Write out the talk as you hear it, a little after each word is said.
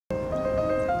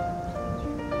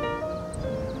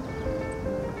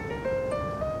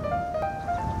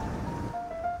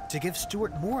To give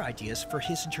Stuart more ideas for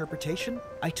his interpretation,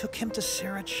 I took him to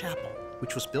Serra Chapel,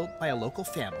 which was built by a local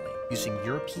family using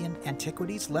European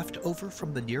antiquities left over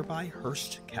from the nearby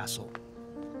Hurst Castle.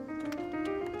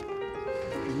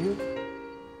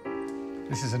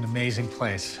 This is an amazing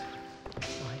place.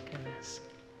 My goodness.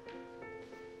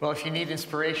 Well, if you need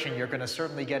inspiration, you're going to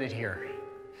certainly get it here.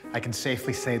 I can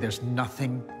safely say there's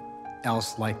nothing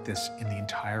else like this in the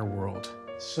entire world.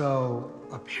 So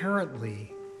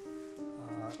apparently,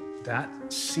 that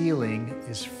ceiling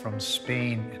is from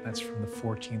Spain, and that's from the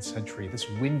 14th century. This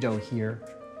window here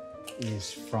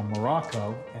is from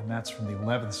Morocco, and that's from the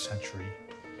 11th century.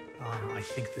 I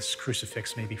think this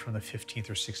crucifix may be from the 15th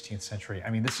or 16th century.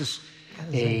 I mean, this is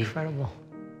incredible.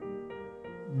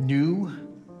 New,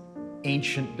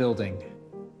 ancient building.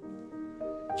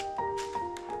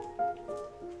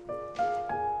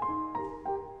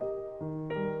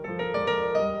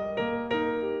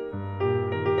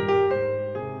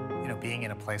 Being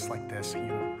in a place like this,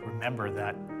 you remember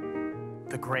that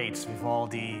the greats,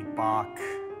 Vivaldi, Bach,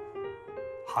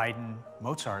 Haydn,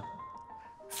 Mozart,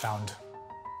 found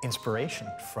inspiration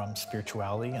from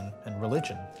spirituality and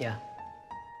religion. Yeah.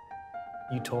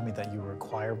 You told me that you were a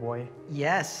choir boy.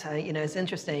 Yes, it's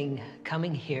interesting.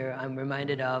 Coming here, I'm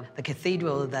reminded of the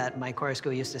cathedral that my choir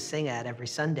school used to sing at every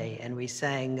Sunday, and we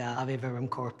sang Ave Verum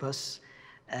Corpus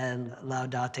and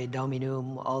Laudate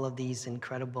Dominum, all of these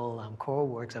incredible choral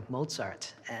works of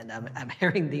Mozart. And I'm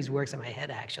hearing these works in my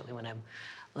head, actually, when I'm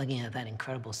looking at that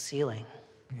incredible ceiling.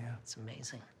 Yeah. It's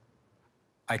amazing.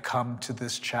 I come to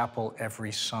this chapel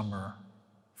every summer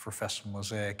for Festival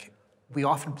Mosaic. We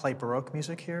often play Baroque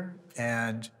music here,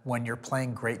 and when you're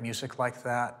playing great music like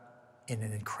that in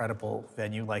an incredible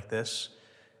venue like this,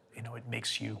 it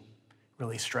makes you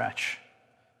really stretch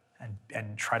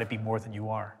and try to be more than you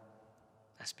are.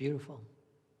 That's beautiful.